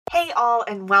Hey all,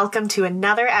 and welcome to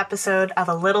another episode of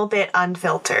A Little Bit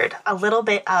Unfiltered, a little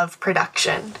bit of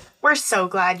production. We're so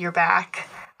glad you're back.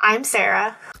 I'm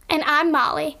Sarah. And I'm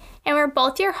Molly, and we're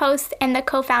both your hosts and the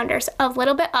co-founders of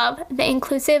Little Bit of, the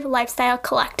Inclusive Lifestyle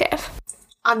Collective.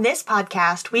 On this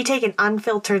podcast, we take an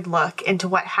unfiltered look into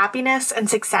what happiness and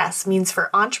success means for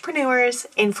entrepreneurs,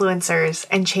 influencers,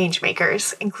 and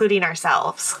changemakers, including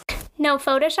ourselves. No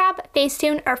Photoshop,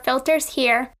 Facetune, or filters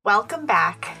here. Welcome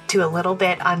back to A Little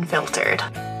Bit Unfiltered.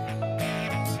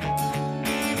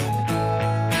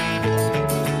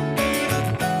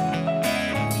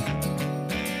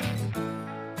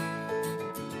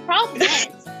 Problem is,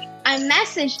 I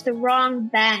messaged the wrong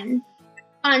Ben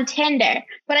on Tinder,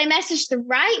 but I messaged the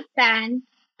right Ben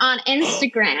on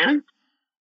Instagram.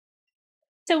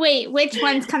 So wait, which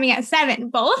one's coming at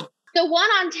 7? Both? The one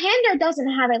on Tinder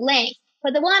doesn't have a link,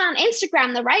 but the one on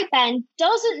Instagram, the right Ben,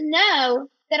 doesn't know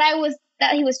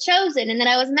that he was chosen and that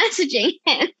I was messaging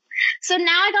him. So now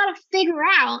I gotta figure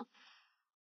out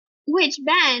which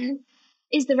Ben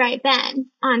is the right Ben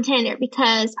on Tinder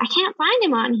because I can't find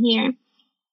him on here.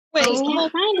 Wait, I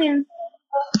can't find him.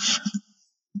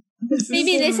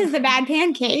 Maybe this is the bad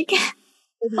pancake.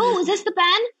 Oh, is this the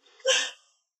Ben?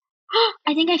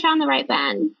 I think I found the right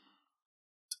Ben.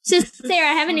 So Sarah,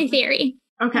 I have a new theory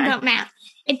about Matt.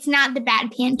 It's not the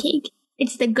bad pancake.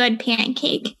 It's the good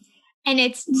pancake. And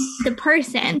it's the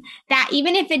person that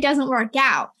even if it doesn't work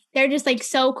out, they're just like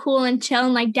so cool and chill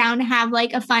and like down to have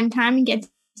like a fun time and get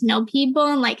to know people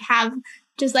and like have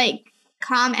just like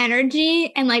calm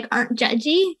energy and like aren't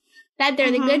judgy, that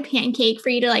they're the good pancake for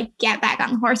you to like get back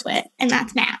on the horse with. And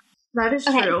that's Matt. That is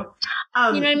true. You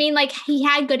know what I mean? Like he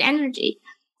had good energy.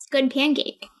 It's good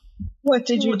pancake. what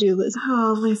did you do, Liz?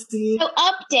 Oh, Lizzie. So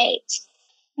update.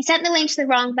 I sent the link to the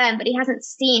wrong Ben, but he hasn't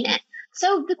seen it.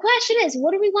 So the question is,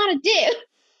 what do we want to do?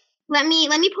 Let me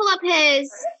pull up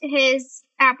his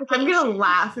application. I'm gonna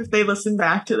laugh if they listen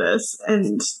back to this.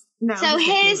 And no. So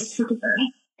his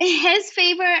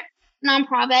favorite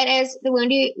nonprofit is the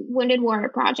Wounded Warrior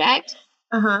Project.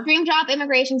 Dream Job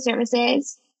Immigration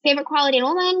Services. Favorite quality in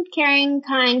woman, caring,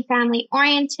 kind, family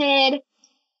oriented.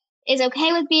 Is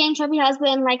okay with being trophy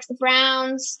husband, likes the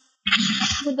Browns.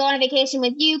 Would go on a vacation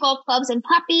with you, golf clubs and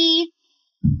puppy.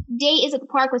 Date is at the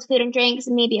park with food and drinks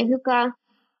and maybe a hookah.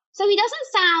 So he doesn't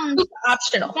sound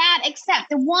Optional. bad, except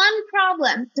the one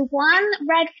problem, the one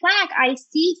red flag I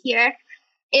see here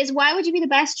is why would you be the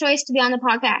best choice to be on the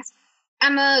podcast?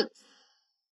 I'm a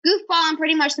goofball and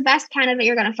pretty much the best candidate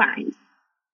you're going to find.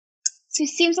 So he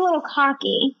seems a little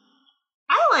cocky.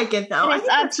 I like it though. But I it's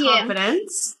think up that's to you.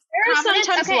 confidence. There are Confidence?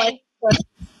 sometimes Okay.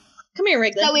 Come here,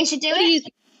 Wrigley. So we should do What do you it?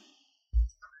 think?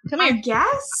 Come I here.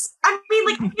 guess. I mean,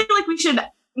 like, I feel like we should.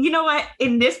 You know what?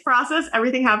 In this process,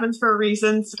 everything happens for a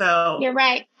reason. So You're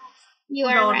right. You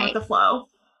we're are going right. with the flow.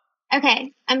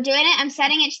 Okay, I'm doing it. I'm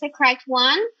setting it to the correct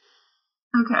one.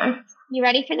 Okay. You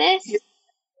ready for this?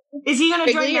 Is he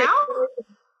gonna join Wrigley, now?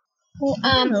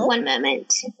 I don't know. 1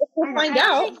 moment. We'll find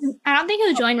out. I don't think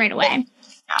he'll join right away.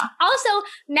 Yeah. Also,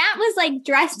 Matt was like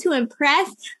dressed to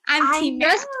impress. I'm Team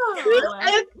Matt.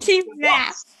 I'm Team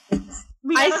Matt.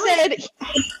 I said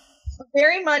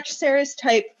very much Sarah's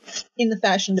type in the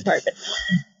fashion department.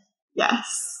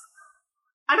 Yes.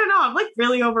 I don't know. I'm like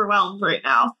really overwhelmed right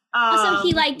now. Also,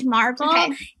 he liked Marvel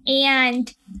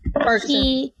and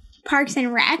Parks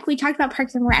and Rec. We talked about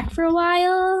Parks and Rec for a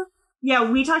while. Yeah,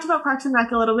 we talked about Parks and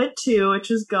Rec a little bit too, which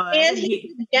was good. And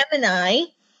he's a Gemini.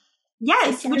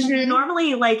 Yes, which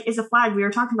normally like is a flag. We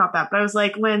were talking about that, but I was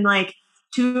like, when like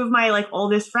two of my like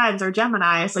oldest friends are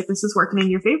Geminis, like this is working in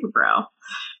your favor, bro.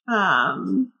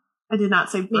 I did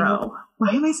not say bro. Why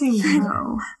am I saying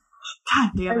bro?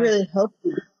 God damn it. I really hope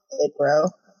you did, bro.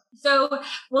 So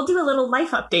we'll do a little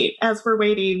life update as we're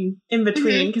waiting in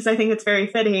between because I think it's very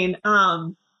fitting.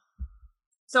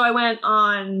 So I went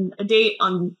on a date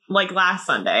on like last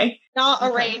Sunday. Not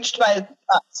arranged by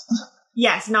us.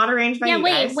 Yes, not arranged by you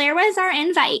guys. Where was our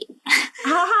invite?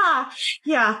 Haha.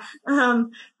 Yeah.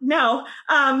 No.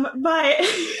 But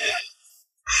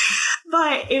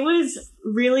but it was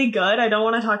really good. I don't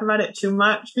want to talk about it too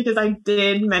much because I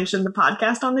did mention the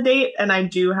podcast on the date, and I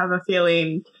do have a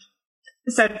feeling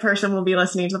said person will be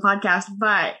listening to the podcast,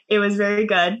 but it was very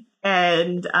good.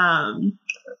 And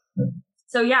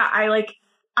so yeah,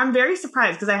 I'm very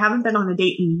surprised because I haven't been on a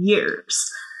date in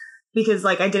years. Because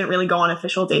like I didn't really go on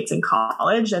official dates in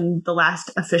college, and the last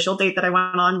official date that I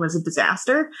went on was a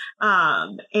disaster.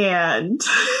 And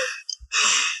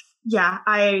Yeah,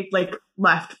 I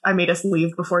left. I made us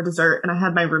leave before dessert and I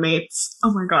had my roommates.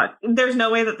 Oh my God. There's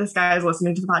no way that this guy is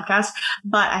listening to the podcast,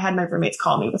 but I had my roommates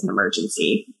call me with an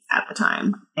emergency at the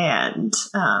time. And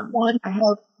wait,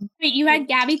 you had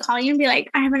Gabby call you and be like,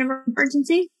 I have an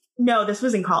emergency? No, this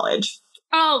was in college.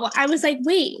 Oh, I was like,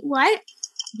 wait, what?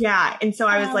 Yeah. And so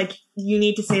I was like, you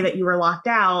need to say that you were locked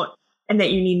out and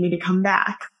that you need me to come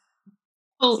back.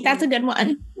 Oh, that's a good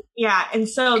one. Yeah. And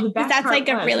so the best that's like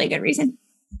a really good reason.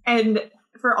 And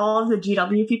for all of the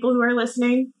GW people who are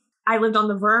listening, I lived on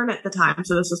the Vern at the time.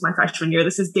 So this was my freshman year.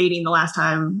 This is dating the last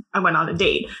time I went on a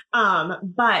date.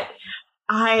 But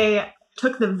I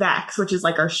took the Vex, which is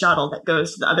like our shuttle that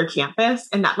goes to the other campus.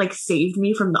 And that saved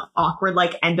me from the awkward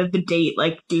end of the date.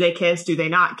 Do they kiss? Do they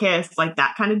not kiss?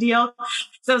 That kind of deal.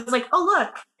 So it's like, oh,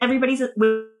 look, everybody's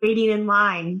waiting in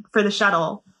line for the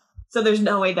shuttle. So there's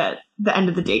no way that the end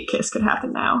of the date kiss could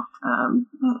happen now. And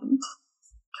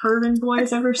curving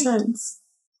boys ever since.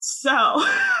 So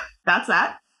that's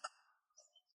that.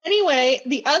 Anyway,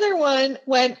 the other one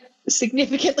went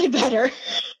significantly better.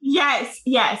 Yes,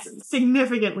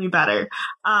 significantly better.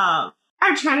 I'm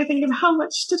trying to think of how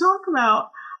much to talk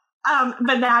about.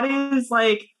 But that is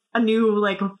a new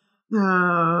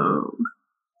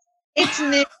it's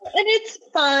new and it's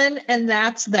fun, and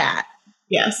that's that.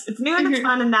 Yes, it's new and it's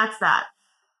fun, and that's that.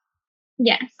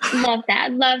 Yes, love that.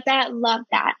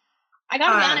 I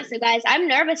gotta be honest, you guys. I'm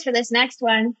nervous for this next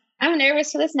one. I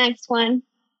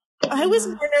was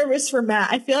more nervous for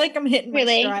Matt. I feel like I'm hitting my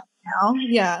stride now.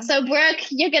 Yeah. So Brooke,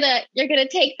 you're gonna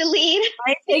take the lead.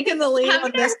 I'm taking the lead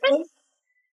on this one.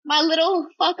 My little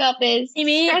fuck up is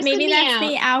maybe that's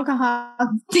the alcohol. I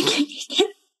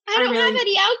don't have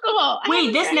any alcohol.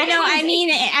 Wait, this next one.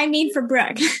 I mean for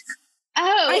Brooke.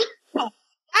 Oh.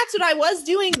 That's what I was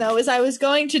doing though, is I was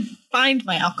going to find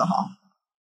my alcohol.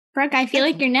 Brooke, I feel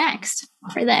like you're next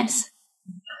for this.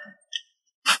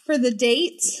 For the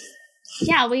dates?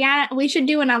 Yeah, we should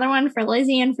do another one for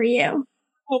Lizzie and for you.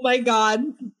 Oh my God.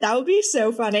 That would be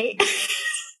so funny.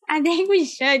 I think we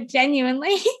should,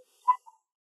 genuinely.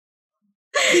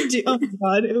 Oh my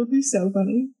God, it would be so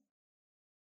funny.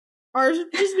 Ours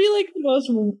would just be the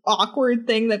most awkward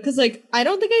thing because I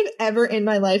don't think I've ever in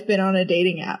my life been on a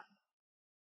dating app.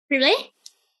 Really?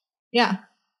 Yeah.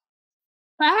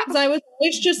 Wow. Because I was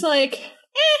always just whatever.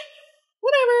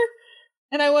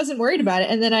 And I wasn't worried about it.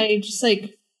 And then I just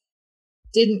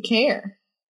didn't care.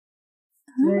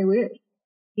 Very weird.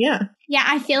 Yeah. Yeah,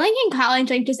 I feel like in college,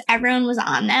 just everyone was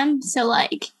on them. So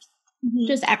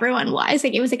just everyone was.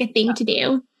 It was a thing to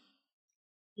do.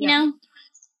 You know?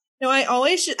 No, I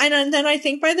always and then I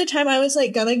think by the time I was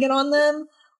gonna get on them,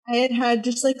 I had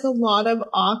just a lot of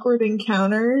awkward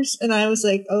encounters, and I was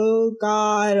like, oh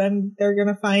God, they're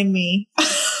gonna find me.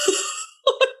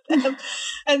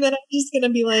 And then I'm just gonna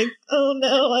be oh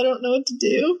no, I don't know what to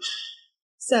do.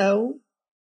 So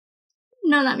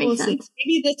no, that makes sense. See.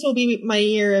 Maybe this will be my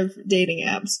year of dating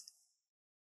apps.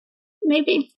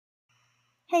 Maybe.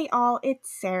 Hey all,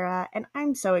 it's Sarah, and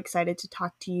I'm so excited to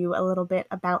talk to you a little bit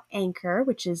about Anchor,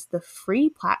 which is the free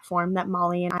platform that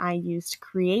Molly and I use to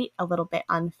create A Little Bit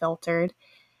Unfiltered.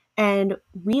 And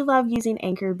we love using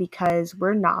Anchor because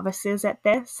we're novices at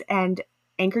this, and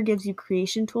Anchor gives you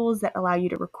creation tools that allow you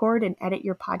to record and edit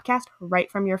your podcast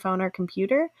right from your phone or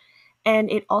computer.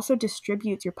 And it also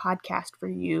distributes your podcast for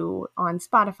you on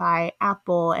Spotify,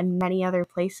 Apple, and many other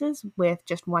places with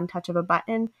just one touch of a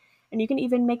button. And you can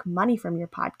even make money from your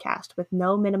podcast with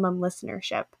no minimum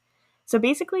listenership. So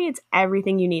basically, it's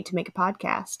everything you need to make a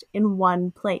podcast in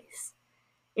one place.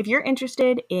 If you're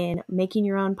interested in making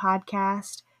your own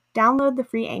podcast, download the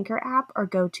free Anchor app or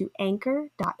go to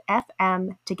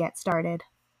anchor.fm to get started.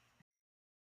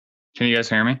 Can you guys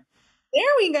hear me? There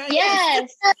we go.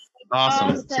 Yes.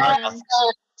 Awesome.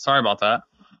 Sorry about that.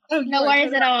 Oh, no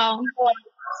worries at all.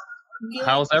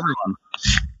 How's everyone?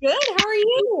 Good. How are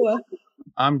you?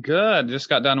 I'm good. Just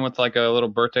got done with a little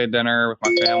birthday dinner with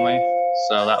my family.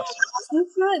 So that's so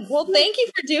fun. Well, thank you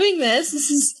for doing this. This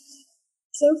is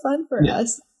so fun for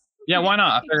us. Yeah, why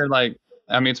not? I figured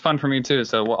it's fun for me too.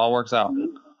 So it all works out.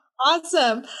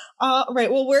 Awesome. All right.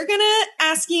 Well, we're going to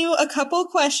ask you a couple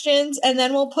questions and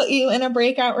then we'll put you in a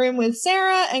breakout room with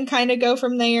Sarah and kind of go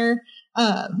from there.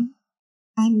 And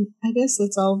I guess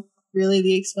that's all really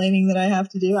the explaining that I have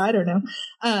to do. I don't know.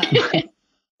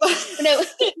 No,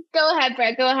 go ahead,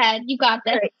 Brett. Go ahead. You got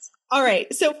this. All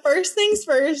right. So first things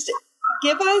first,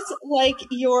 give us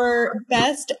your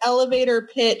best elevator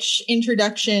pitch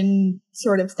introduction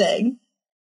sort of thing.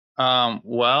 I'm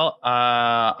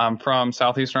from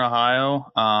Southeastern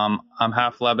Ohio. I'm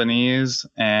half Lebanese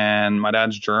and my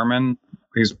dad's German.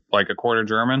 he's like a quarter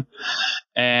German.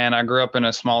 And I grew up in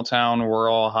a small town,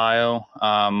 rural Ohio.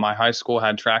 My high school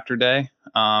had tractor day.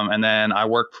 And then I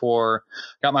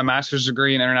got my master's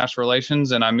degree in international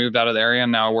relations, and I moved out of the area.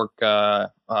 And now I work for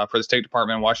the State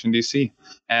Department in Washington, D.C.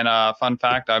 And fun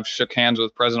fact, I've shook hands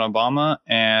with President Obama,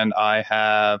 and I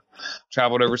have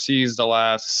traveled overseas the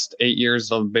last 8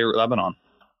 years of Beirut, Lebanon.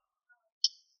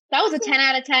 That was a 10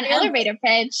 out of 10 elevator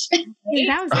pitch.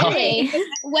 That was great.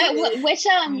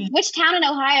 Which town in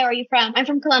Ohio are you from? I'm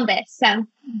from Columbus. So.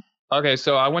 Okay,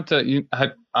 so I went to.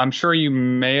 I'm sure you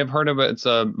may have heard of it. It's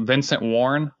Vincent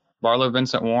Warren, Barlow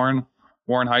Vincent Warren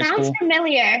High School. Sounds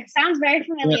familiar. Sounds very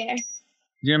familiar. Yeah. Do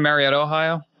you know Marietta,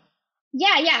 Ohio?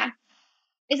 Yeah.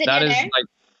 Is it that near is there?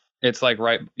 It's like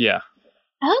right. Yeah.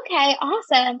 Okay.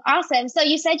 Awesome. So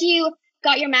you said you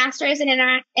got your master's in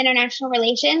international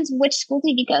relations. Which school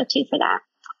did you go to for that?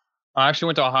 I actually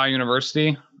went to Ohio University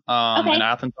in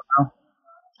Athens, Ohio.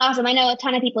 Awesome. I know a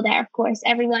ton of people there, of course.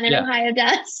 Everyone in Ohio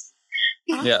does.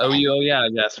 Awesome. Yeah. OU, yeah,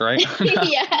 yes, right?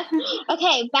 Yeah.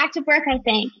 Okay, back to Brooke, I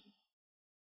think.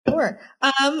 Sure.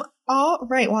 All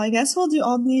right. Well, I guess we'll do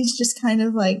all these just kind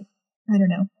of like, I don't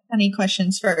know, funny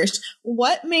questions first.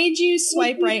 What made you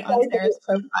swipe right on Sarah's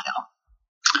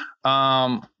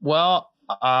profile? Well,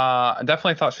 I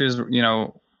definitely thought she was,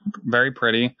 very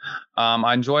pretty.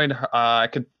 I enjoyed her. I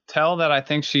could tell that I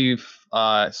think she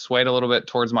swayed a little bit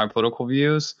towards my political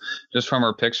views just from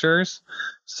her pictures.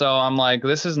 So I'm like,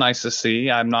 this is nice to see.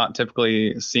 I've not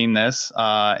typically seen this,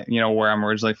 where I'm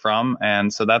originally from.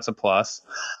 And so that's a plus.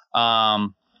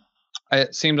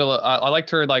 It seemed I liked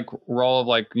her like role of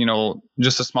like,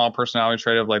 just a small personality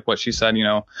trait of like what she said,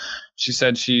 she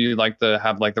said she liked to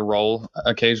have like the role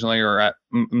occasionally or at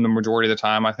the majority of the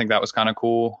time. I think that was kind of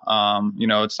cool.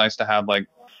 It's nice to have like,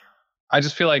 I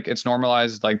just feel like it's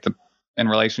normalized like in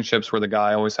relationships where the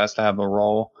guy always has to have a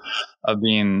role of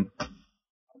being,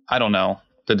 I don't know,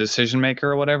 the decision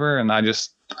maker or whatever. And I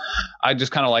just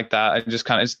kind of like that.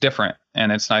 It's different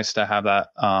and it's nice to have that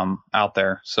out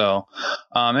there. So,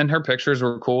 and her pictures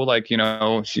were cool. Like,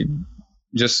 I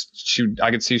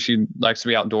could see she likes to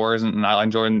be outdoors and I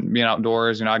enjoy being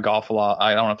outdoors. I golf a lot.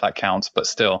 I don't know if that counts, but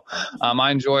still,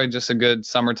 I enjoy just a good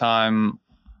summertime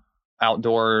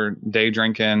outdoor day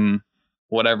drinking,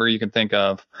 whatever you can think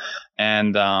of.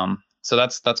 And, so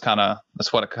that's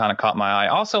what kind of caught my eye.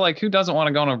 Also, like, who doesn't want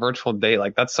to go on a virtual date?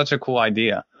 Like, that's such a cool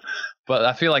idea. But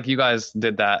I feel like you guys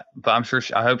did that. But I'm sure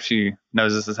I hope she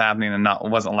knows this is happening and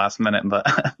wasn't last minute. But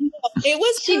it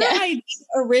was her idea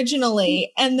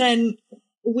originally, and then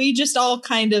we just all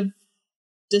kind of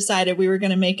decided we were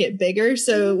going to make it bigger.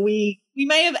 So we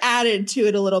may have added to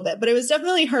it a little bit, but it was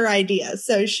definitely her idea.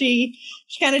 So she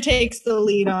kind of takes the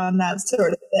lead on that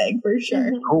sort of thing for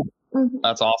sure. Cool.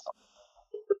 That's awesome.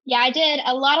 Yeah, I did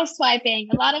a lot of swiping,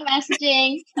 a lot of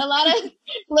messaging, a lot of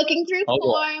looking through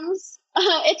forms.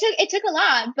 It took a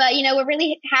lot, but we're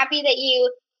really happy that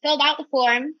you filled out the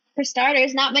form. For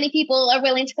starters, not many people are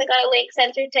willing to click on a link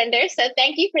sent through Tinder, so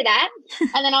thank you for that.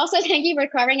 And then also thank you for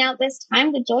carving out this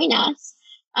time to join us.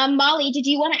 Molly, did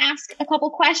you want to ask a couple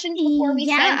questions before we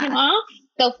send him off?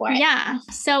 Go for it. Yeah.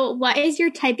 So what is your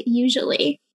type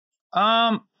usually?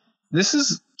 This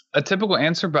is a typical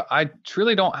answer, but I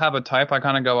truly don't have a type. I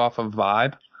kind of go off of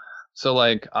vibe. So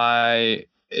like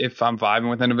if I'm vibing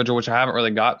with an individual, which I haven't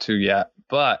really got to yet,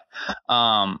 but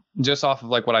just off of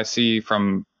like what I see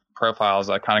from profiles,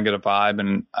 I kind of get a vibe,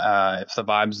 and if the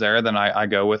vibe's there, then I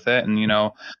go with it. And you're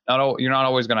not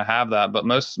always going to have that, but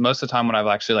most of the time when I've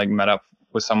actually like met up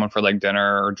with someone for like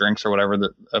dinner or drinks or whatever,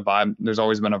 a vibe, there's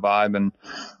always been a vibe, and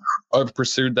I've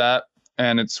pursued that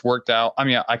and it's worked out. I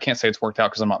mean, I can't say it's worked out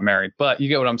because I'm not married, but you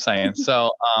get what I'm saying.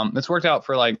 So it's worked out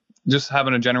for like just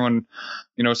having a genuine,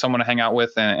 someone to hang out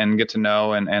with and get to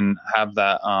know and have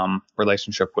that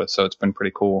relationship with. So it's been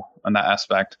pretty cool in that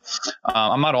aspect.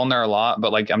 I'm not on there a lot,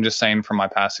 but like, I'm just saying from my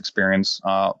past experience,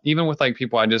 even with like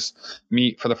people I just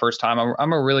meet for the first time,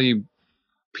 I'm a really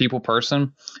people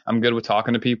person. I'm good with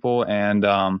talking to people and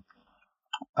sound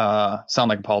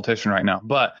like a politician right now,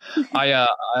 but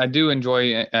I do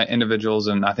enjoy individuals.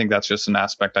 And I think that's just an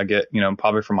aspect I get,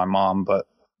 probably from my mom, but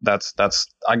I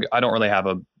don't really have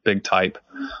a big type,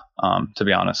 to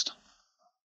be honest.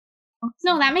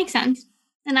 No, that makes sense.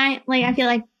 And I feel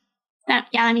like that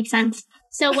makes sense.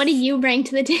 So what do you bring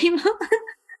to the table?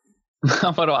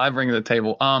 What do I bring to the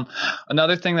table?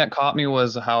 Another thing that caught me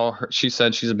was how she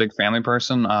said she's a big family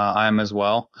person. I am as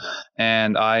well.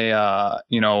 And I,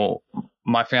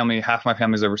 my family, half my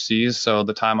family's overseas. So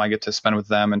the time I get to spend with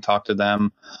them and talk to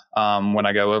them when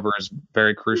I go over is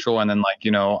very crucial. And then like,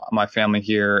 my family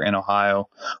here in Ohio,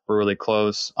 we're really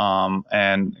close.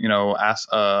 And,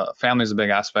 family is a big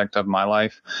aspect of my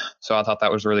life. So I thought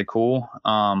that was really cool.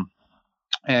 And,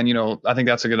 I think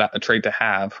that's a trait to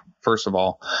have, first of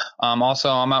all.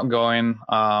 Also, I'm outgoing.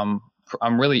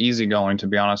 I'm really easygoing, to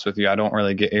be honest with you. I don't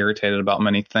really get irritated about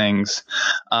many things.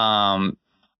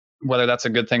 Whether that's a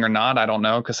good thing or not, I don't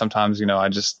know. Because sometimes, I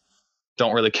just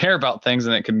don't really care about things,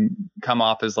 and it can come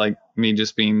off as like me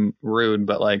just being rude.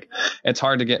 But like, it's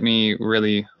hard to get me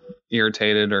really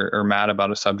irritated or mad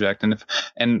about a subject.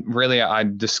 And really, I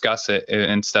discuss it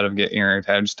instead of getting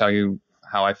irritated. I just tell you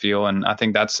how I feel. And I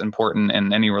think that's important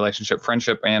in any relationship,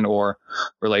 friendship and or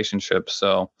relationship.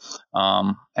 So,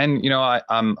 I'm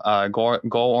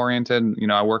goal oriented.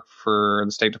 I work for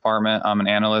the State Department. I'm an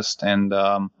analyst, and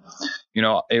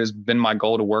it has been my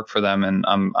goal to work for them, and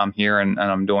I'm here and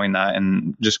I'm doing that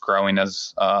and just growing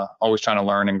as always trying to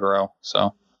learn and grow.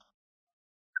 So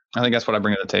I think that's what I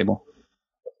bring to the table.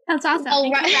 That's awesome.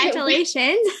 Oh, right.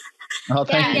 Congratulations. Oh,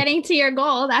 thank you. Getting to your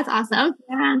goal. That's awesome.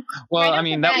 Yeah. Well,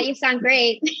 that you sound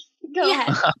great. Go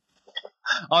ahead.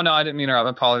 Oh, no, I didn't mean to.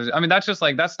 Apologies. That's just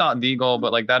like, that's not the goal,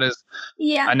 but like that is,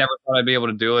 I never thought I'd be able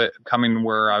to do it coming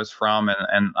where I was from,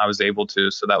 and I was able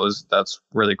to. So that's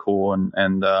really cool.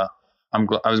 And I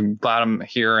was glad I'm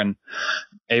here and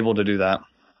able to do that.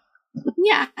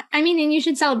 Yeah. And you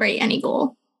should celebrate any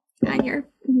goal on your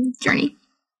journey.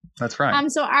 That's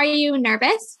right. So are you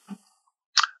nervous?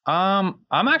 I'm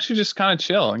actually just kind of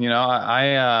chill.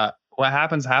 I what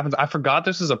happens. I forgot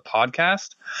this is a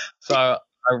podcast. So I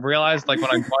realized like when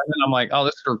I joined it, I'm like, oh,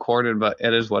 this is recorded, but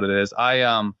it is what it is.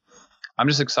 I'm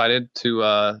just excited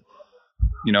to,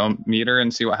 meet her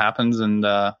and see what happens, and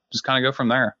just kind of go from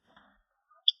there.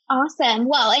 Awesome.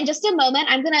 Well, in just a moment,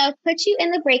 I'm going to put you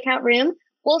in the breakout room.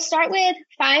 We'll start with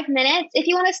 5 minutes. If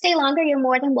you want to stay longer, you're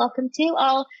more than welcome to.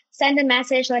 I'll send a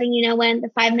message letting you know when the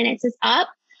 5 minutes is up.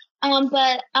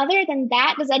 But other than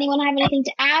that, does anyone have anything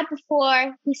to add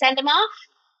before we send them off?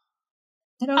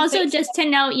 Also, just to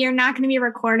note, you're not going to be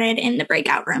recorded in the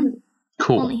breakout room.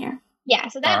 Cool. Only here. Yeah,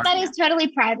 so that is totally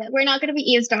private. We're not going to be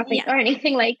eavesdropping or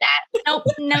anything like that. Nope,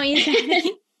 no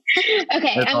eavesdropping.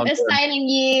 Okay, I'm assigning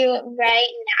you right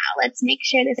now. Let's make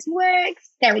sure this works.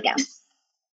 There we go.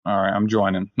 All right, I'm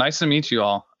joining. Nice to meet you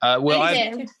all.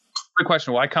 Quick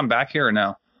question. Will I come back here or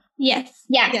no? Yes.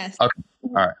 Yes. Okay.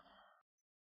 All right.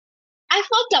 I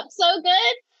fucked up so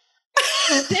good.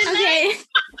 Okay.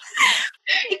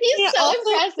 He's so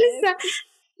impressive.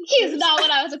 He's not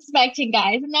what I was expecting,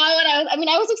 guys. Not what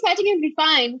I was expecting him to be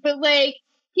fine, but like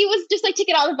he was just like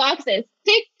ticking all the boxes.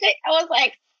 Tick, tick. I was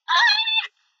like,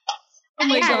 oh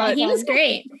my God. He was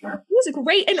great. He was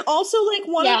great. And also like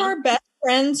one of our best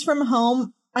friends from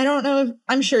home. I don't know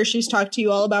I'm sure she's talked to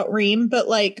you all about Reem, but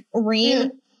like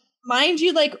Reem, mind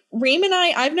you, like Reem and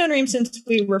I've known Reem since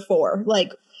we were 4.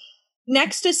 Like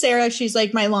next to Sarah, she's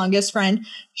like my longest friend.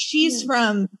 She's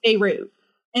from Beirut.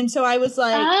 And so I was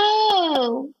like,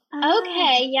 oh,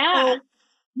 okay. Yeah.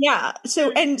 Yeah.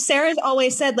 So, and Sarah's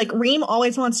always said like Reem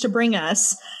always wants to bring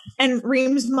us, and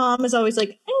Reem's mom is always like,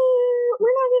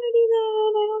 we're not going to do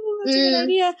that. I don't think that's a good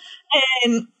idea.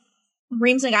 And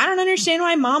Reem's like, I don't understand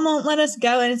why mom won't let us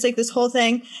go. And it's like this whole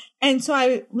thing. And so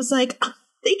I was like,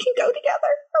 they can go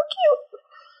together. How cute.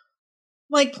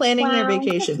 Like planning their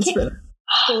vacations for them.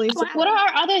 What are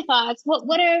our other thoughts?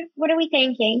 What are we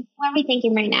thinking? What are we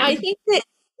thinking right now? I think that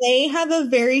they have a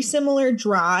very similar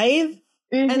drive,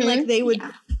 and like they would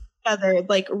together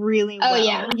like really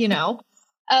well, you know?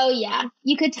 Oh yeah.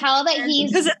 You could tell that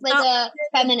he's like a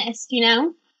feminist, you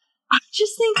know? I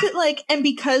just think that like, and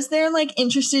because they're like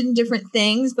interested in different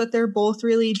things, but they're both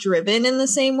really driven in the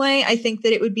same way, I think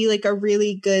that it would be like a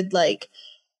really good like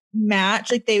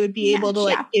match. Like they would be able to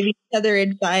like give each other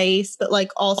advice, but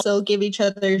like also give each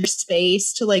other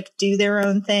space to like do their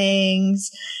own things.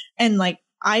 And like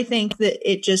I think that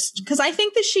it just because I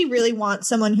think that she really wants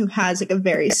someone who has like a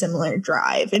very similar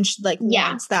drive, and she like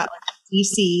wants that like,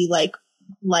 DC like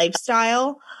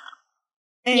lifestyle.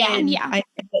 And I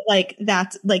think that like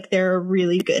that's like they're a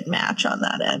really good match on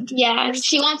that end. Yeah,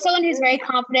 she wants someone who's very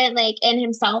confident like in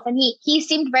himself, and he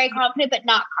seemed very confident but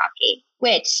not cocky,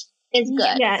 which is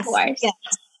good, of course. Yes.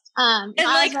 And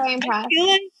I was very impressed.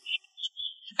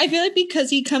 I feel like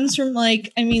because he comes from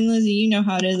like, I mean, Lizzie, you know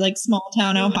how it is, like small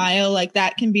town Ohio, like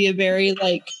that can be a very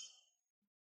like,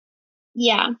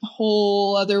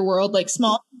 whole other world. Like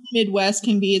small Midwest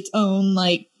can be its own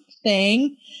like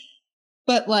thing,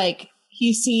 but like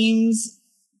he seems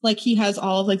like he has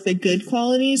all of like the good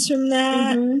qualities from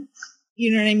that.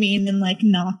 You know what I mean? And like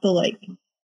not the like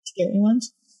scary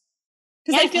ones.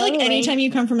 Because I feel like anytime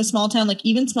you come from a small town, like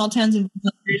even small towns,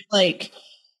 there's like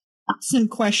some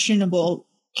questionable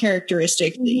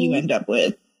characteristics that you end up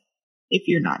with if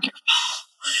you're not careful.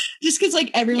 Just because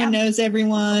like everyone knows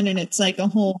everyone, and it's like a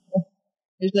whole,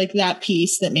 there's like that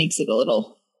piece that makes it a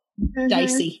little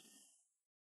dicey.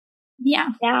 Yeah.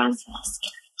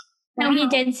 No, he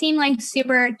did seem like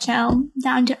super chill,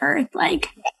 down to earth, like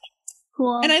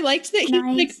cool. And I liked that he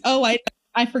was like, oh,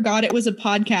 I forgot it was a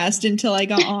podcast until I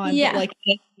got on. But like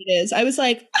it is. I was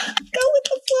like, go with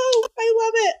the flow. I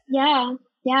love it.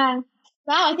 Yeah.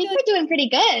 Wow, I think we're doing pretty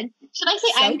good. Should I say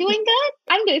I'm doing good?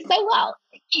 I'm doing so well.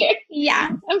 Yeah.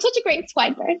 I'm such a great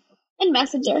swiper and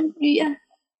messenger. Yeah.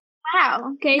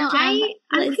 Wow. Okay. No,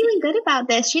 I'm feeling good about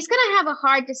this. She's gonna have a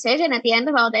hard decision at the end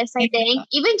of all this, I think.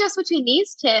 Even just between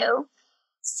these two.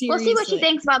 Seriously. We'll see what she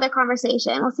thinks about their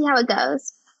conversation. We'll see how it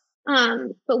goes.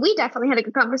 But we definitely had a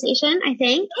good conversation, I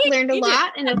think. Learned a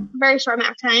lot in a very short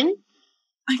amount of time.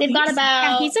 They've got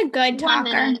about he's a good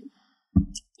talker.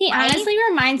 He honestly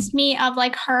reminds me of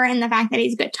like her and the fact that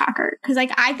he's a good talker. Because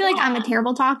like I feel like I'm a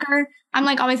terrible talker. I'm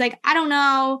like always like, I don't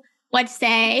know what to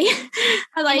say.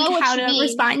 or like how to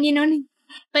respond, you know?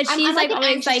 But she's I'm like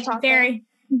always like talker. Very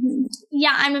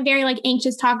I'm a very like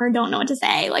anxious talker, don't know what to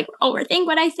say, like overthink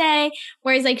what I say.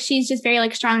 Whereas like she's just very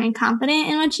like strong and confident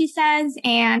in what she says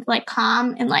and like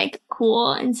calm and like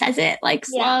cool and says it like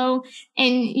slow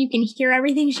and you can hear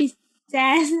everything she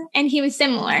says. And he was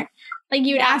similar. Like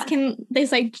you would ask him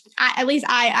this, like at least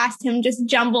I asked him just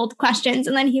jumbled questions,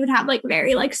 and then he would have like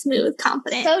very like smooth,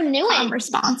 confident, calm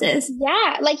responses.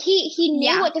 Yeah, like he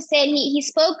knew what to say, and he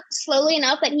spoke slowly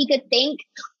enough that he could think.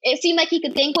 It seemed like he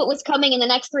could think what was coming in the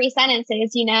next 3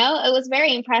 sentences. You know, it was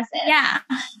very impressive. Yeah.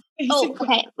 Oh,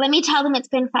 okay. Let me tell them it's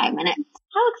been 5 minutes.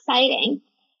 How exciting!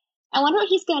 I wonder what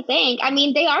he's gonna think. I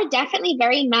mean, they are definitely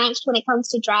very matched when it comes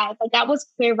to drive. Like that was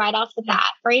clear right off the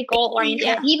bat. Very goal oriented.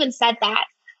 Yeah. He even said that.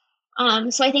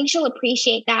 So I think she'll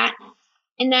appreciate that.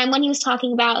 And then when he was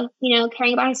talking about, you know,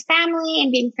 caring about his family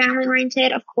and being family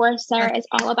oriented, of course, Sarah is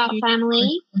all about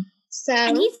family. So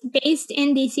and he's based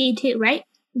in DC too, right?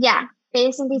 Yeah,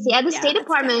 based in DC at the State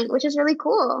Department, which is really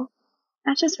cool.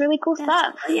 That's just really cool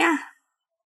stuff. Yeah.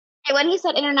 And when he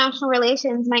said international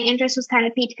relations, my interest was kind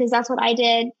of piqued because that's what I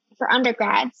did for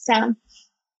undergrad. So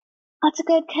lots of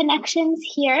good connections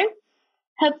here.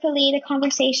 Hopefully the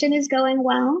conversation is going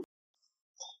well.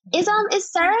 Is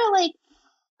Sarah like,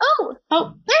 oh,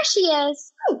 there she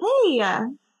is. Oh, hey.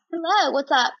 Hello,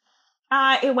 what's up?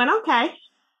 It went okay.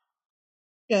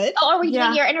 Good. Oh, are we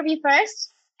doing your interview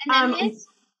first? And then his?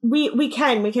 We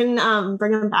can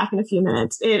bring him back in a few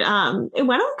minutes. It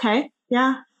went okay.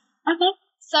 Yeah. Okay.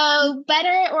 So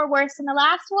better or worse than the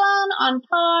last one? On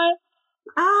par?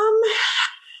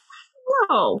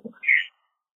 No.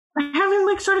 I haven't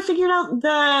like sort of figured out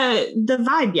the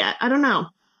vibe yet. I don't know.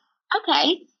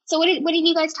 Okay. So what did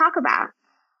you guys talk about?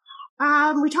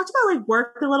 We talked about like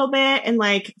work a little bit and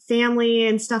like family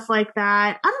and stuff like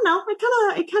that. I don't know.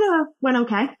 It kind of went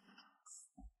okay.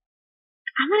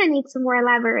 I'm gonna need some more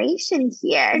elaboration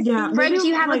here. Yeah. Brooke, do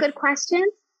you have a good question?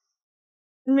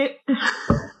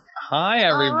 Hi,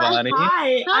 everybody.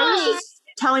 Hi. I was just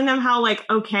telling them how like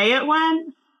okay it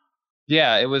went.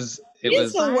 Yeah, it was. It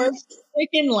was the worst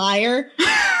freaking liar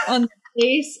on the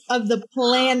face of the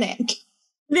planet.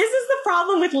 This is the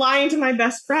problem with lying to my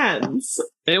best friends.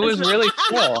 It was really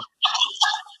cool.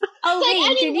 Oh,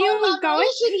 wait, did you go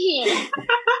here?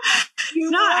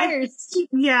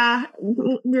 Yeah,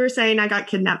 we were saying I got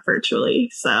kidnapped virtually,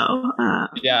 so.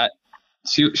 Yeah,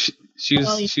 she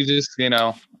just, you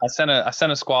know, I sent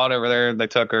a squad over there. They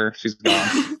took her. She's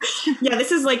gone. Yeah,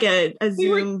 this is like a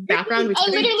Zoom background. I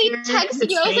literally texted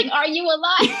you. I was like, "Are you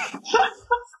alive?"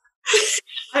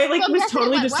 I like was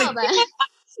totally just like.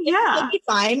 Yeah,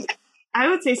 fine. I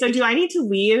would say so. Do I need to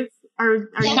leave? Or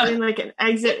are you doing like an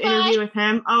exit interview with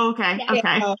him? Oh, okay.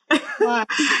 Yeah. Okay.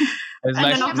 It's and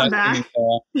then I'll come back.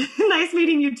 Nice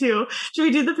meeting you too. Should we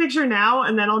do the picture now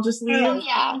and then I'll just leave? Oh,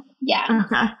 yeah.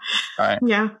 Okay. All right.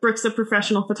 Yeah, Brooke's a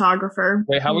professional photographer.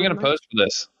 Wait, how are we going to post for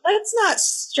this? Let's not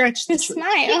stretch the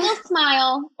smile. You will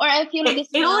smile. Or if you want to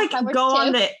it'll like go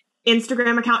on the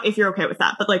Instagram account if you're okay with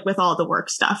that, but like with all the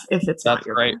work stuff, if it's that's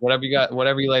not great. Whatever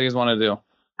you ladies want to do.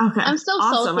 Okay. I'm so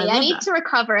salty. I need to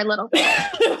recover a little bit.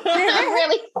 I'm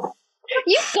really.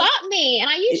 You got me, and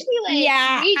I usually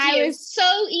read you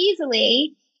so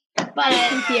easily, but I'm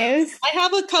confused. I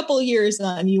have a couple years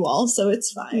on you all, so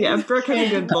it's fine. Yeah, Brooke has a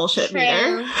good bullshit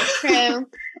meter. True.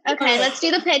 Okay, let's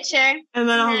do the picture, and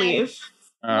then I'll leave.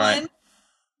 All right.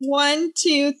 1,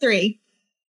 2, 3.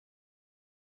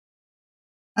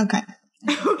 Okay.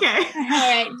 Okay. All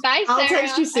right. Bye, Sarah. I'll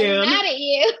text you soon. I'm mad at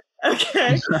you.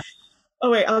 Okay. Oh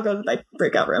wait, I'll go to my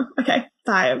breakout room. Okay.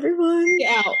 Bye, everyone.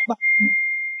 Get out.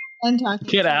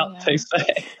 Get out, they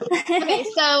say. Okay,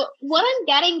 so what I'm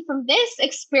getting from this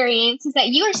experience is that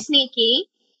you are sneaky.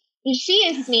 She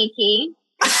is sneaky.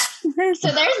 So there's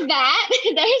that.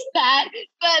 There's that.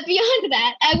 But beyond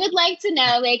that, I would like to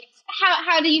know, like,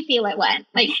 how do you feel it went?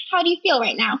 Like, how do you feel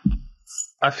right now?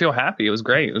 I feel happy. It was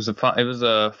great. It was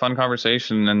a fun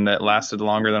conversation, and it lasted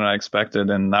longer than I expected.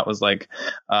 And that was like,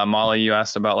 Molly, you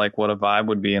asked about like what a vibe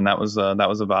would be, and that was a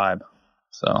vibe.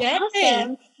 So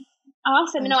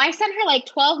Awesome. No, I sent her like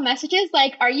 12 messages.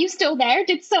 Like, are you still there?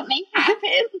 Did something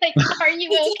happen? Like, are you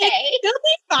okay? You'll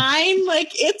be fine. Like,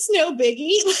 it's no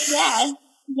biggie. Yeah.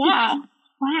 Yeah.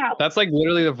 Wow. That's like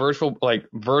literally the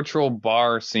virtual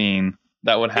bar scene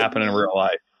that would happen in real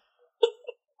life.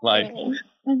 Like,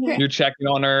 you're checking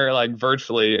on her like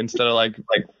virtually instead of like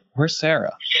where's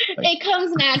Sarah? Like, it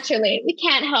comes naturally. We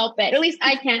can't help it. At least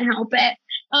I can't help it.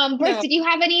 Brooke, did you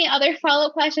have any other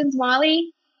follow-up questions,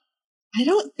 Molly? I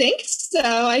don't think so.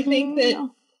 I think that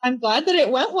I'm glad that it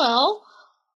went well.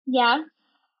 Yeah.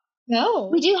 No.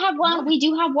 We do have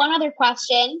one other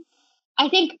question. I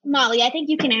think, Molly, I think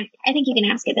you can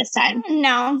ask it this time.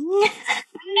 No.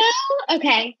 No?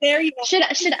 Okay. There you go.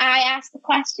 Should I ask the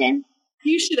question?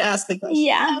 You should ask the question.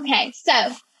 Yeah. Okay. So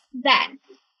then,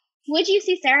 would you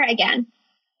see Sarah again?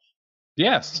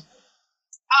 yes.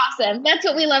 Awesome. That's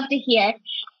what we love to hear.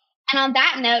 And on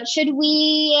that note, should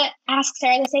we ask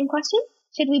Sarah the same question?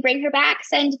 Should we bring her back,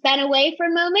 send Ben away for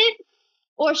a moment?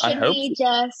 Or should we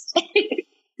just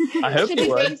I hope should you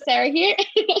we would. bring Sarah here?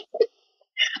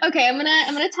 Okay, I'm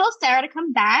gonna tell Sarah to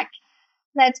come back.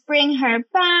 Let's bring her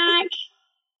back.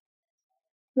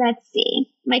 Let's see.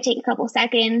 Might take a couple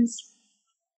seconds.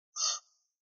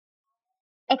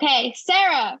 Okay,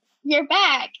 Sarah, you're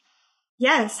back.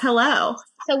 Yes, hello.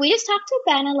 So we just talked to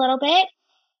Ben a little bit,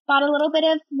 got a little bit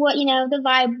of what, the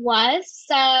vibe was.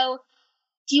 So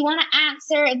do you want to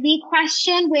answer the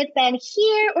question with Ben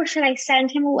here, or should I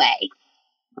send him away?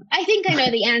 I think I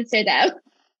know the answer, though.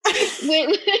 Would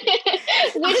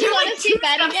you want to see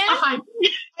Ben again? I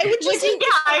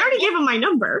already gave him my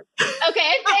number. Okay,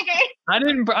 I figured.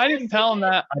 I didn't tell him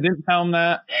that.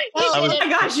 Oh my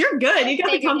gosh, you're good. You got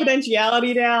the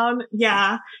confidentiality down.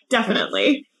 Yeah,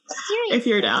 definitely. If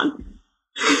you're down.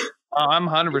 Oh, I'm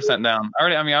 100% down.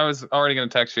 I was already going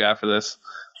to text you after this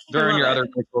during your other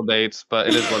virtual dates, but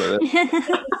it is what it is.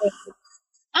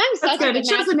 I'm such a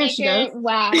good matchmaker.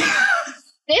 Wow.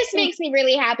 This makes me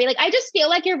really happy. Like, I just feel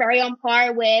like you're very on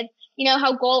par with,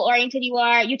 how goal-oriented you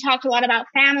are. You talked a lot about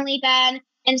family, Ben,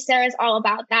 and Sarah's all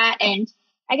about that. And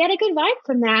I get a good vibe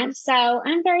from that. So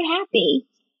I'm very happy.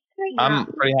 I'm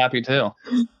pretty happy, too.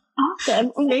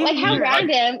 Awesome. Like, how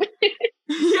random.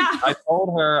 Yeah.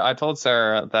 I told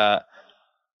Sarah that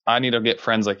I need to get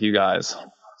friends like you guys.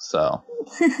 So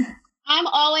I'm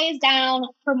always down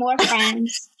for more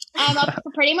friends. I'm up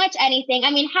for pretty much anything.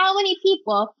 I mean, how many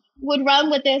people would run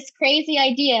with this crazy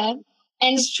idea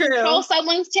and control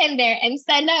someone's Tinder and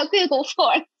send out Google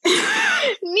Forms?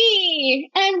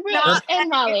 Me and Brooke and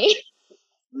Molly.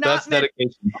 That's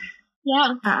dedication.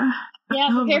 Yeah. Yeah,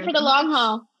 prepare for the long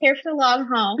haul. Prepare for the long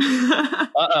haul.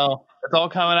 Uh-oh. It's all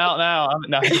coming out now.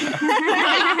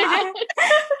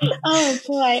 Oh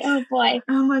boy.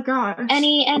 Oh my gosh.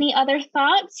 Any other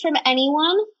thoughts from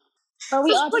anyone? Are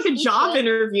we all like a job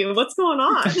interview? What's going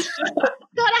on?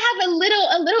 Gotta have a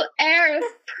little air of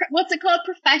what's it called?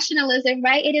 Professionalism,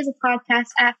 right? It is a podcast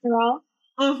after all.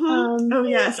 Mm-hmm. Oh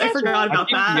yes, I forgot about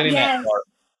that. That part.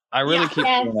 I really keep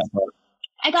getting that part.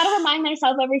 I gotta remind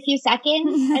myself every few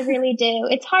seconds. I really do.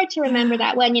 It's hard to remember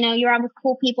that when you're on with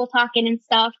cool people talking and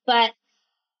stuff. But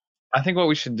I think what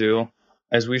we should do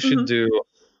is we should do.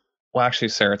 Well, actually,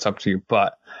 Sarah, it's up to you.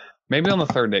 But maybe on the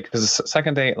third date, because the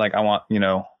second date, like I want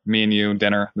me and you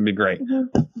dinner. It'd be great.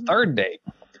 Third date,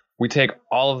 we take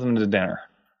all of them to dinner.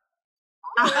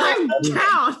 I'm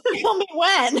down. Tell me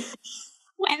when.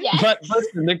 Yes. But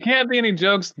listen, there can't be any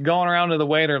jokes going around to the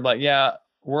waiter like, yeah,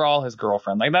 we're all his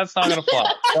girlfriend. Like, that's not going to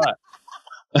fly. But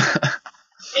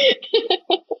you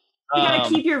gotta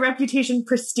keep your reputation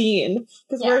pristine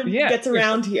because word gets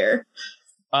around here.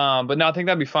 But no, I think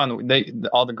that'd be fun.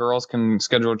 All the girls can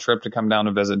schedule a trip to come down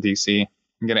to visit DC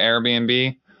and get an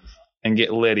Airbnb and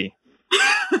get litty.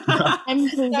 And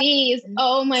please,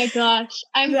 oh my gosh,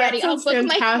 I'm ready. I'll book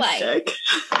fantastic. my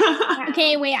flight.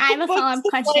 Okay, wait, I have a follow-up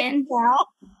question.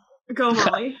 Go,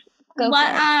 Molly.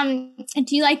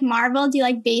 Do you like Marvel? Do you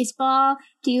like baseball?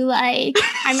 Do you like?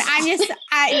 I'm just.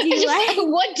 Do you like?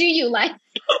 What do you like?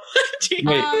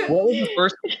 Wait,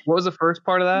 what was the first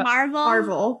part of that?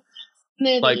 Marvel.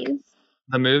 Movies. Like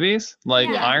the movies, like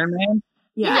Iron Man.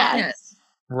 Yes.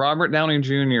 Robert Downey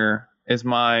Jr. he's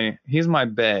my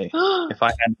bae. If I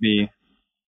had the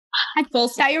I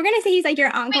thought you were gonna say he's like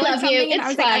your uncle or something, and I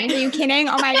was like, "Are you kidding?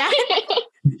 Oh my god!"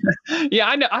 Yeah,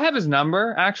 I know. I have his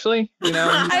number actually. You know,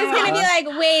 I was gonna be like,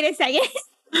 "Wait a second."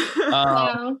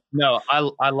 No,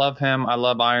 I love him. I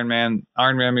love Iron Man.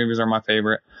 Iron Man movies are my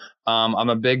favorite. I'm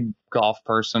a big golf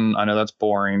person. I know that's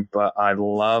boring, but I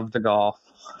love the golf.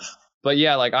 But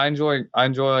yeah, like I enjoy.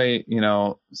 You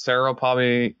know, Sarah will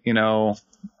probably, you know,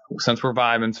 since we're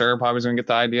vibing, Sarah probably's gonna get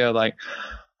the idea. Like,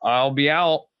 I'll be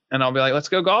out. And I'll be like, let's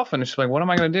go golfing. And she's like, what am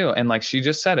I going to do? And like, she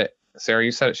just said it. Sarah,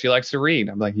 you said it. She likes to read.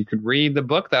 I'm like, you could read the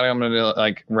book that I'm going to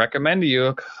like recommend to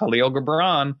you, Khalil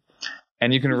Gibran,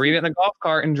 and you can read it in the golf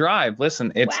cart and drive.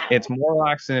 Listen, it's more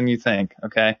relaxing than you think.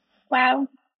 Okay. Wow.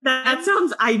 That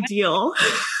sounds ideal.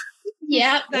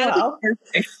 Yeah. That's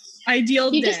perfect.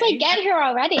 Ideal. You just like get her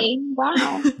already.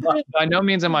 Wow. By no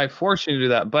means am I forcing you to do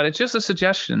that, but it's just a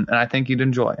suggestion, and I think you'd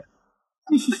enjoy it.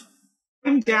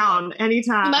 I'm down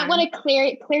anytime. You might want to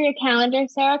clear your calendar,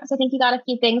 Sarah, because I think you got a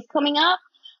few things coming up.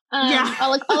 Yeah.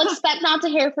 I'll expect not to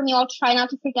hear from you. I'll try not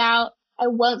to freak out. I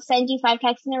won't send you 5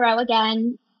 texts in a row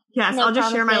again. Yes, no I'll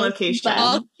just share my location.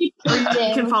 You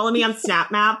can follow me on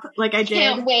SnapMap like I did.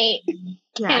 Can't wait.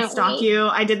 Yeah, stalk you.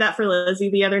 I did that for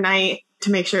Lizzie the other night to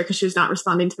make sure because she was not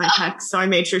responding to my text. So I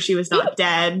made sure she was not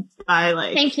dead by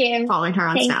like Thank you. following her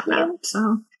on SnapMap.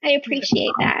 So I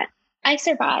appreciate that. I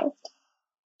survived.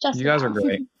 Just you guys are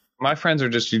great. My friends are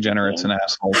just degenerates and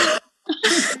assholes.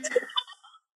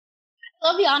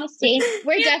 Love the honesty.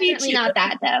 We're definitely not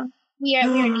that though. We are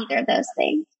neither of those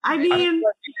things. I mean,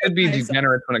 you could be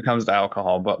degenerate when it comes to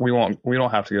alcohol, but we don't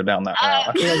have to go down that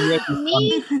route.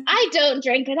 I don't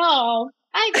drink at all.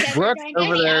 I've never Brooke drank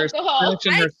over any there alcohol.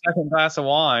 finishing her second glass of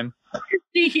wine.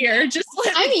 Here, just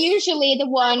I'm usually the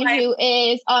one who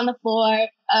is on the floor,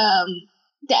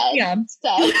 dead. Yeah.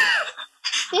 So.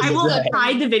 I will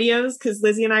hide the videos because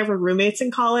Lizzie and I were roommates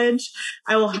in college.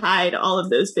 I will hide all of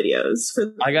those videos.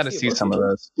 I got to see some of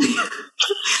those.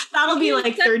 That'll be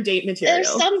like third date material. There's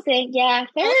something, yeah.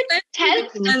 Third,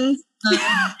 10th.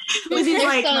 Lizzie's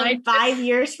like 5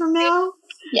 years from now.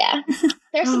 Yeah,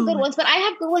 there's some good ones, but I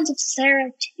have good ones of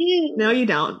Sarah too. No, you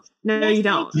don't. No, you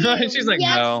don't. She's like,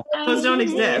 no. Those don't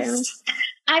exist.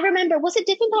 I remember. Was it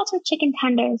Dippin' Dots or chicken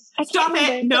tenders? Stop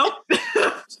it. Nope.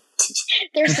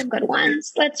 There's some good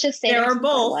ones. Let's just say there are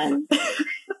both.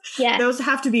 Yeah, those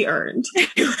have to be earned.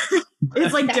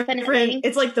 It's like different.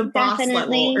 It's like the boss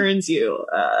level earns you.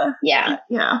 Yeah.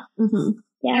 Mm-hmm.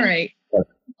 Yeah. All right.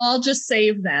 I'll just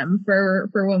save them for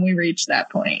when we reach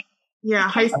that point. Yeah,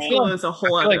 high school is a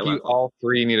whole other like level. You all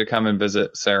three need to come and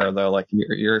visit Sarah though. Like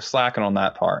you're slacking on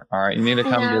that part. All right, you need to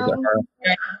come visit her.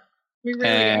 Yeah. We really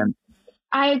and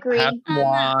I agree.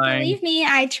 Believe me,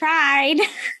 I tried.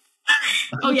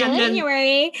 In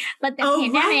January, but the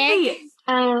pandemic.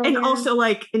 Right. And also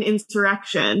like an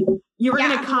insurrection. You were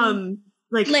gonna come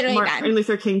like Martin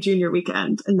Luther King Jr.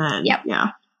 weekend, and then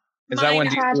Is that when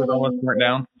Jesus was almost burnt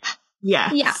down?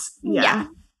 Yes. Yeah.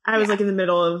 I was like in the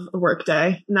middle of a work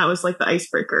day, and that was like the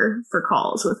icebreaker for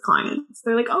calls with clients.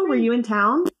 They're like, "Oh, were you in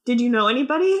town? Did you know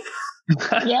anybody?"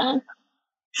 Yeah.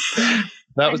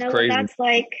 That was crazy. That's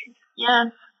like, yeah.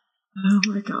 Oh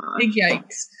my god. Big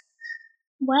yikes.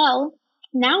 Well,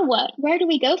 now what? Where do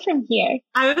we go from here?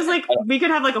 I was like, we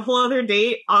could have like a whole other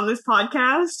date on this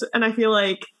podcast, and I feel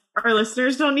like our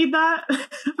listeners don't need that.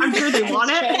 I'm sure they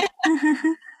want it.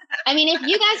 I mean, if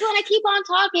you guys want to keep on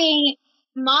talking,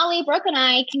 Molly, Brooke, and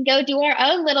I can go do our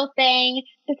own little thing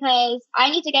because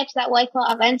I need to get to that White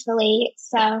Claw eventually.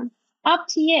 So, up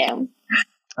to you.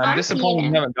 I'm disappointed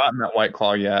you haven't gotten that White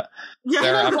Claw yet. Yeah.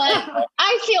 You know what?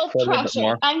 I feel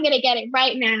pressure. I'm going to get it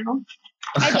right now.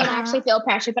 I don't actually feel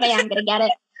pressure, but I am going to get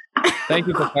it. Thank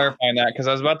you for clarifying that, because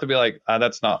I was about to be like,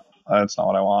 that's not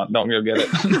what I want. Don't go get it.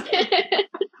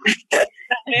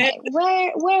 Okay,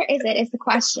 where is it? Is the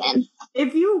question.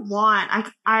 If you want,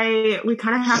 we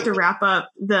kind of have to wrap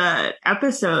up the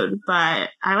episode,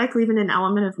 but I like leaving an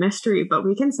element of mystery. But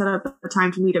we can set up a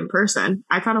time to meet in person.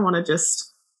 I kind of want to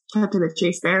just chat to the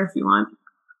Chase Bear if you want.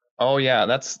 Oh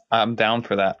yeah, I'm down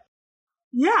for that.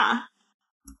 Yeah.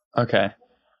 Okay.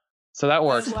 So that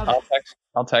works.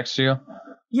 I'll text you.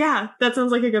 Yeah, that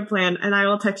sounds like a good plan, and I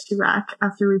will text you back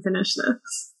after we finish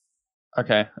this.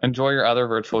 Okay. Enjoy your other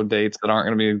virtual dates that aren't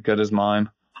going to be as good as mine.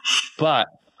 But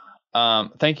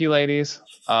thank you, ladies.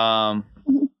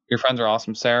 Your friends are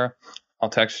awesome, Sarah. I'll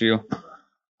text you.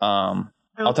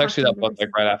 I'll text you that book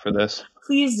like right after this.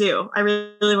 Please do. I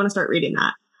really want to start reading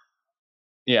that.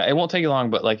 Yeah, it won't take you long,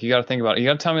 but like you got to think about it. You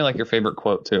got to tell me like your favorite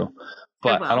quote too.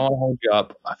 But I don't want to hold you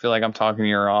up. I feel like I'm talking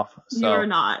your ear off. So you're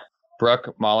not.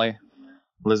 Brooke, Molly,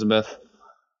 Elizabeth,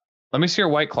 Let me see your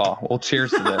White Claw. We'll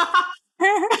cheers to this.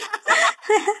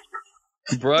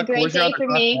 Brooke, where's your other glass of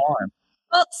wine?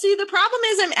 Well, see, the problem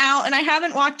is I'm out and I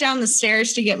haven't walked down the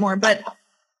stairs to get more, but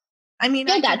I mean,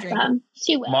 I got some.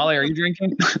 She will. Molly, are you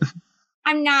drinking?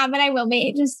 I'm not, but I will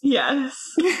be.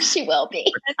 Yes. She will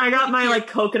be. I got my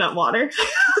coconut water.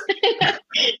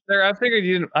 Sarah, I figured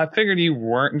you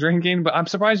weren't drinking, but I'm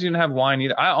surprised you didn't have wine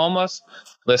either. I almost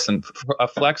for a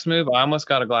flex move. I almost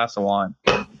got a glass of wine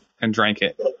and drank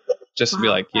it. Just to be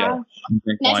like, yeah, I'm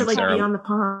drinking wine, Sarah. Be on the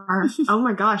par. Oh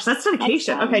my gosh, that's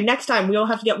dedication. Okay, next time we'll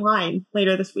have to get wine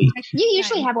later this week. You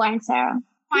usually have wine, Sarah.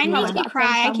 Wine makes me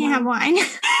cry. I can't have wine.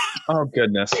 Oh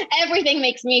goodness. Everything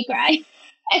makes me cry.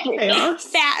 Chaos.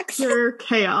 Facts. Pure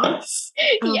chaos.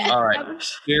 Yes. All right.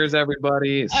 Cheers,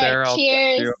 everybody. Sarah. Right,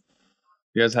 cheers.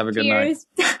 You guys have a good night.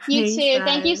 You too.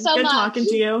 Thank you so much. Good talking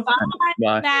to you.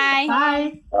 Bye.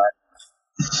 Bye.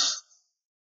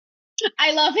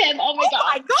 I love him. Oh my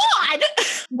God.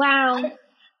 Wow.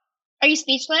 Are you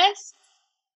speechless?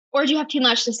 Or do you have too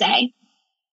much to say?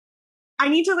 I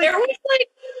need to There was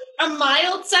a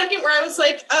mild second where I was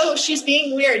like, oh, she's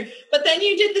being weird. But then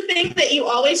you did the thing that you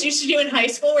always used to do in high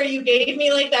school where you gave me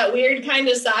that weird kind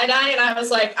of side eye. And I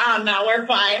was like, oh no, we're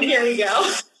fine. Here we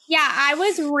go. Yeah, I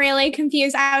was really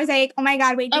confused. I was like, oh my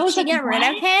God, wait, did she get rid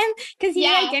of him? Because he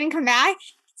didn't come back.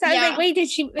 So I was like, wait,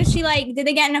 did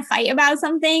they get in a fight about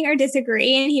something or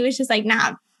disagree? And he was just like,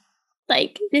 nah,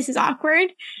 this is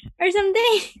awkward or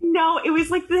something. No, it was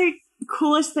the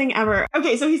coolest thing ever.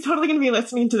 Okay, so he's totally going to be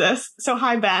listening to this. So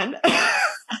hi, Ben.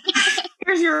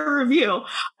 Here's your review.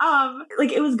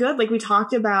 It was good. We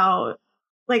talked about,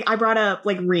 I brought up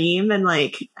Reem and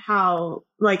how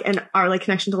and our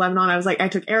connection to Lebanon. I was I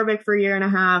took Arabic for 1.5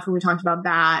 years and we talked about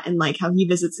that and how he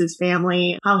visits his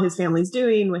family, how his family's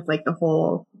doing with the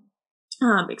whole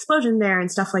explosion there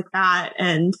and stuff like that.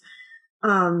 And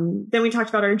then we talked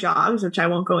about our jobs, which I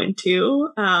won't go into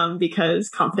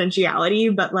because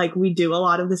confidentiality, but we do a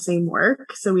lot of the same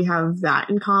work. So we have that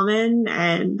in common.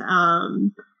 And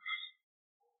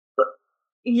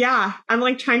yeah,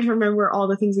 I'm trying to remember all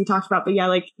the things we talked about. But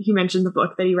yeah, he mentioned the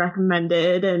book that he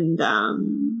recommended and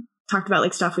talked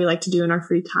about stuff we like to do in our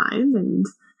free time. And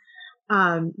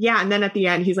yeah, and then at the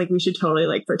end, he's we should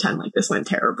totally pretend this went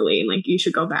terribly and you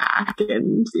should go back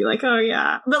and be oh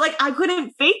yeah. But I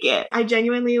couldn't fake it. I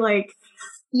genuinely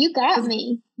You got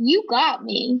me.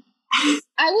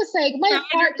 I was my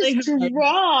heart just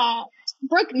dropped.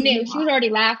 Brooke knew. She was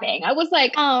already laughing. I was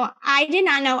oh, I did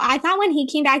not know. I thought when he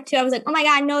came back too, I was oh my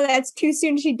God, no, that's too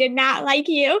soon. She did not like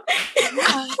you.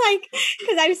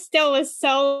 Because I still was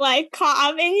so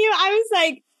caught up in you. I was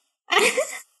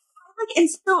and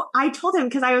so I told him,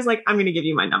 because I was I'm going to give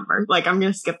you my number. I'm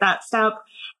going to skip that step.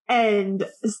 And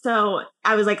so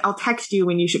I was I'll text you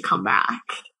when you should come back.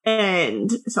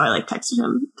 And so I texted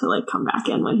him to come back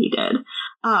in when he did.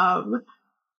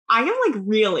 I am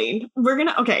reeling. We're going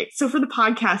to, okay. So for the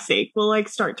podcast sake, we'll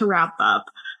start to wrap up,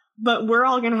 but we're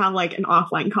all going to have an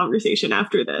offline conversation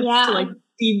after this to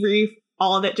debrief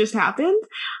all that just happened.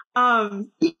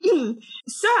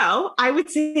 So I would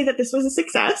say that this was a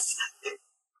success.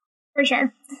 For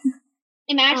sure.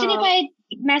 Imagine if I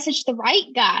messaged the right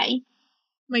guy.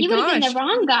 He would have been the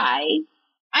wrong guy.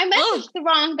 I messaged the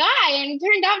wrong guy and it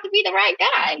turned out to be the right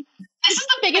guy. This is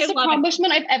the biggest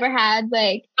accomplishment I've ever had.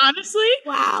 Honestly,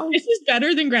 wow. This is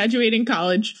better than graduating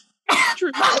college.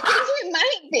 True. I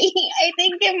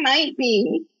think it might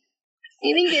be.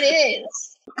 I think it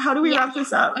is. How do we wrap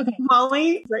this up? Okay.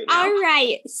 Molly, right now. All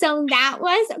right. So that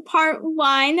was part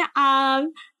 1 of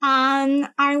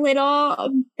our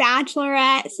little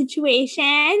bachelorette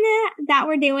situation that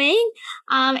we're doing.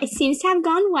 It seems to have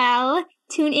gone well.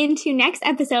 Tune into next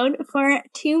episode for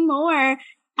 2 more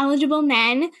eligible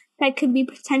men that could be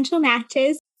potential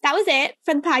matches. That was it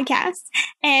for the podcast.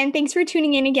 And thanks for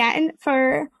tuning in again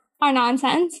for our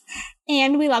nonsense.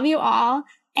 And we love you all.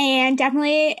 And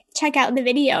definitely check out the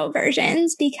video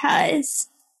versions because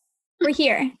we're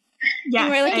here. Yeah,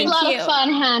 we're looking cute. A lot of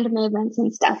fun hand movements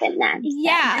and stuff in that.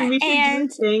 Yeah, and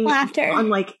laughter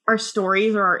on our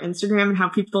stories or our Instagram and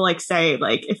have people say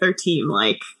if their team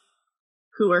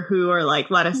who or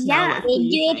let us know. We'll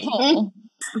do a poll.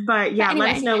 But yeah, anyway.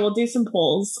 Let us know. We'll do some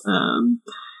polls.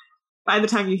 By the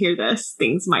time you hear this,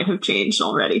 things might have changed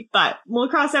already, but we'll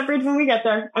cross that bridge when we get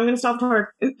there. I'm going to stop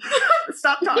talking.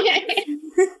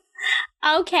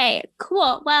 Okay,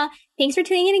 cool. Well, thanks for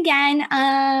tuning in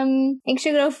again. Make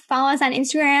sure to go follow us on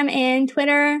Instagram and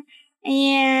Twitter,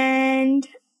 and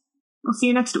we'll see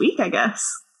you next week, I guess.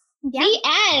 Yeah. The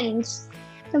end.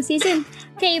 Come see you soon.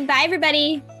 Okay, bye,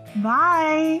 everybody.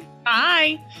 Bye.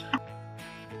 Bye.